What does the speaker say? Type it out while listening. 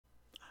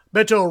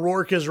Beto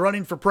O'Rourke is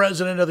running for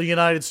president of the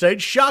United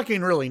States,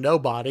 shocking really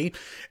nobody.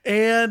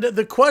 And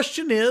the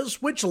question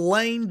is, which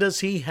lane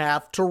does he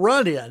have to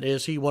run in?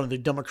 Is he one of the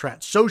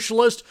Democrat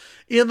socialists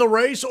in the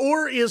race,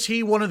 or is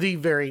he one of the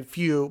very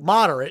few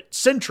moderate,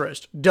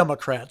 centrist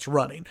Democrats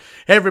running?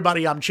 Hey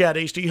everybody, I'm Chad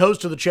Hasty,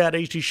 host of the Chad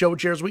Hasty Show,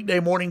 which airs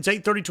weekday mornings,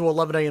 8:30 to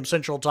 11 a.m.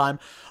 Central Time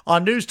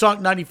on News Talk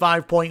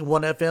 95.1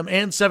 FM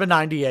and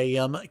 790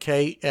 a.m.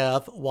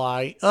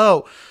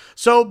 KFYO.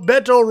 So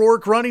Beto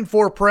O'Rourke running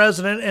for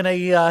president, and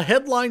a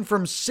headline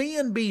from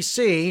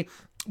CNBC: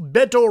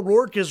 Beto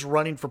O'Rourke is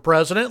running for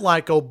president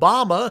like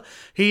Obama.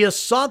 He has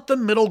sought the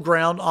middle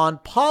ground on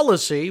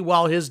policy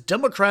while his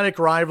Democratic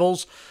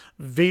rivals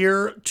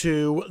veer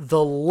to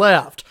the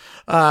left.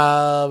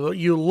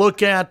 You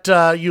look at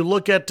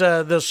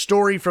the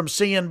story from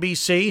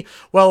CNBC.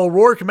 While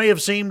O'Rourke may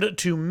have seemed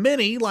to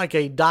many like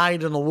a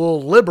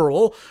dyed-in-the-wool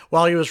liberal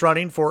while he was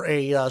running for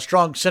a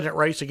strong Senate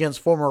race against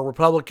former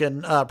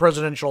Republican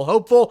presidential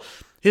hopeful,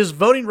 his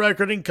voting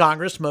record in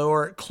Congress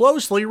more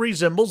closely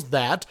resembles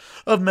that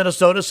of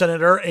Minnesota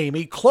Senator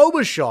Amy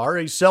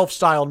Klobuchar, a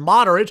self-styled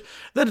moderate,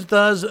 than it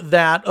does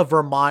that of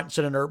Vermont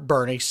Senator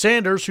Bernie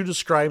Sanders, who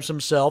describes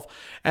himself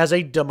as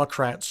a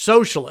Democrat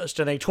socialist.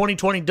 In a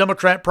 2020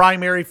 Democrat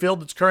primary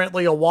field that's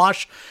currently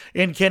awash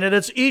in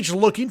candidates, each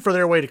looking for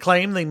their way to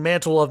claim the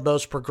mantle of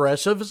most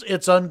progressives,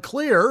 it's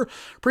unclear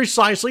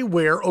precisely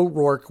where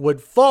O'Rourke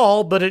would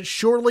fall, but it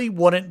surely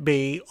wouldn't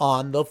be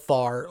on the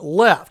far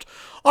left.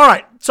 All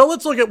right, so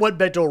let's look at what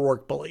Beto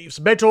O'Rourke believes.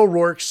 Beto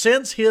O'Rourke,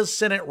 since his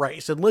Senate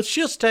race, and let's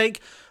just take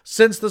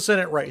since the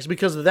Senate race,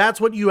 because that's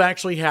what you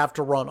actually have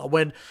to run on.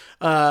 When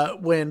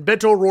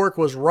Beto O'Rourke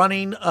was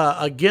running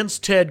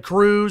against Ted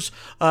Cruz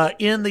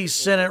in the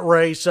Senate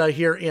race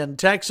here in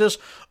Texas,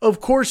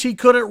 of course he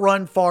couldn't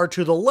run far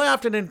to the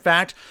left, and in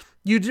fact,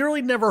 you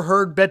really never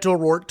heard Beto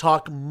O'Rourke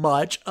talk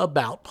much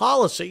about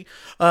policy.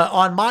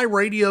 On my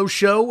radio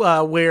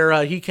show,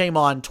 where he came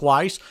on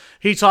twice,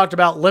 he talked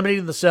about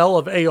limiting the sale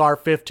of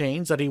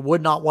AR-15s, that he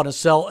would not want to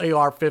sell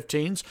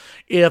AR-15s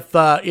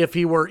if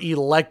he were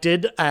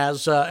elected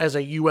as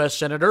a U.S.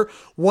 senator.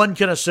 One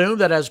can assume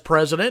that as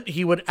president,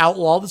 he would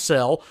outlaw the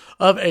sale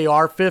of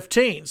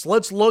AR-15s.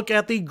 Let's look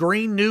at the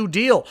Green New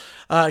Deal.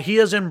 He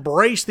has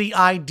embraced the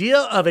idea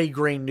of a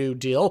Green New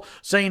Deal,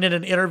 saying in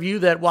an interview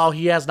that while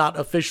he has not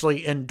officially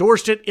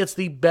endorsed it, it's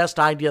the best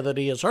idea that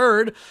he has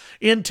heard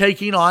in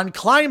taking on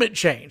climate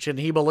change. And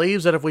he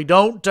believes that if we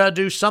don't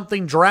do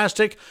something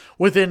drastic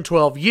within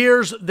 12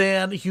 years,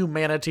 then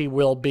humanity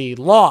will be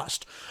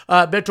lost.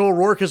 Beto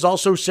O'Rourke has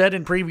also said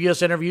in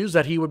previous interviews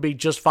that he would be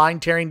just fine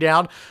tearing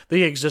down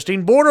the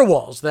existing border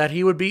walls, that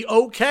he would be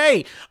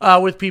okay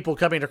with people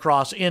coming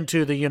across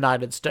into the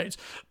United States.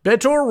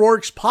 Beto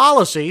O'Rourke's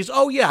policies,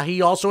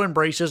 he also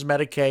embraces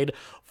Medicaid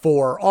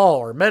for all,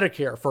 or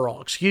Medicare for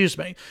all, excuse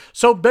me.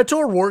 So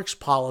Beto O'Rourke's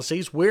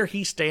policies, where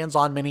he stands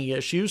on many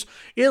issues,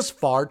 is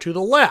far to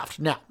the left.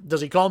 Now,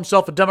 does he call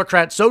himself a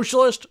Democrat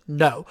socialist?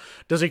 No.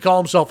 Does he call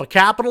himself a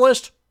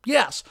capitalist?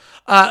 Yes.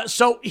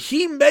 So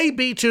he may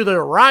be to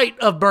the right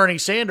of Bernie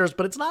Sanders,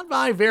 but it's not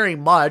by very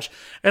much.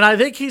 And I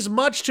think he's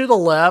much to the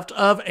left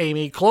of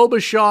Amy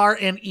Klobuchar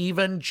and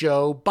even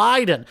Joe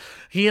Biden.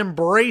 He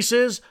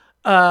embraces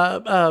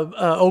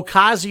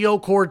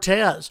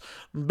Ocasio-Cortez.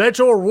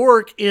 Beto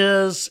O'Rourke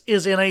is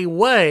in a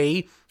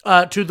way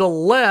to the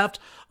left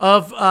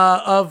of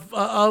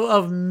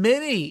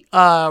many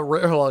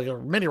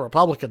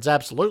Republicans,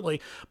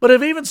 absolutely, but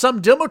of even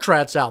some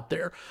Democrats out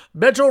there.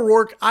 Beto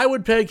O'Rourke, I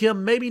would peg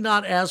him maybe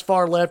not as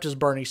far left as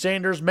Bernie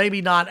Sanders,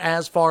 maybe not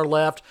as far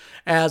left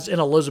as in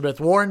Elizabeth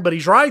Warren, but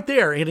he's right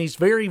there, and he's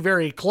very,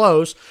 very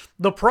close.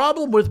 The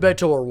problem with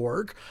Beto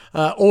O'Rourke,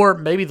 or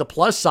maybe the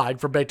plus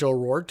side for Beto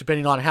O'Rourke,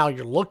 depending on how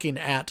you're looking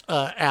at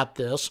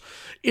this,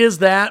 is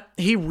that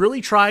he really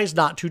tries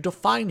not to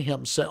define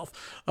himself.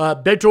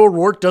 Beto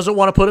O'Rourke doesn't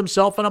want to put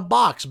himself in a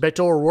box.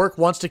 Beto O'Rourke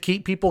wants to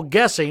keep people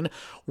guessing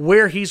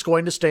where he's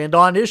going to stand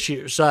on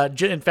issues.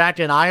 In fact,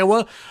 in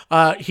Iowa,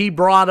 he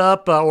brought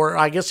up, or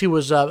I guess he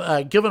was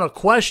given a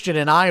question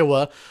in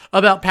Iowa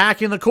about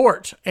packing the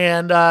court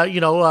and,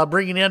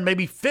 bringing in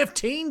maybe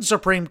 15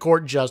 Supreme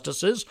Court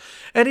justices.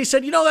 And he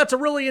said, that's a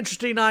really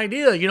interesting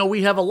idea.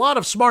 We have a lot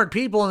of smart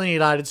people in the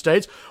United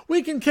States.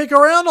 We can kick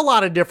around a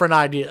lot of different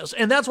ideas.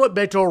 And that's what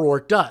Beto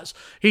O'Rourke does.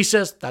 He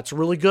says, that's a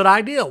really good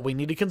idea. We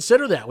need to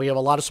consider that. We have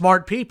a lot of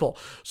smart people.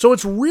 So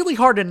it's really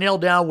hard to nail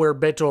down where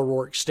Beto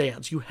O'Rourke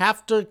stands. You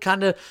have to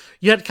kind of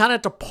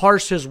have to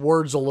parse his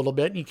words a little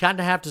bit, and you kind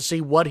of have to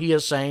see what he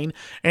is saying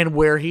and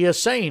where he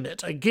is saying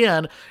it.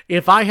 Again,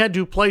 if I had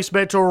to place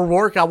Beto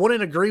O'Rourke, I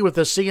wouldn't agree with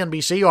the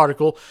CNBC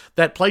article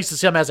that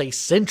places him as a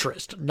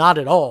centrist. Not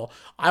at all.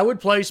 I would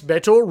place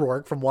Beto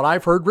O'Rourke, from what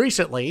I've heard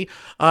recently,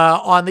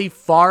 on the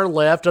far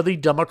left of the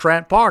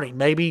Democrat Party.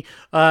 Maybe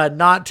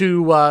not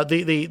to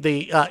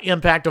the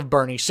impact of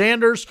Bernie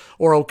Sanders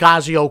or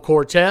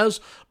Ocasio-Cortez,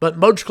 but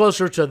much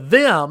closer to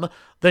them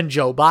than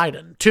Joe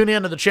Biden. Tune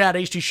in to the Chad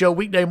Hasty Show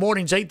weekday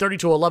mornings, 8:30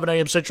 to 11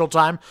 a.m. Central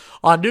Time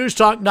on News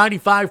Talk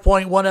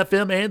 95.1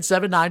 FM and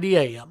 790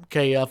 AM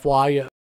KFYO.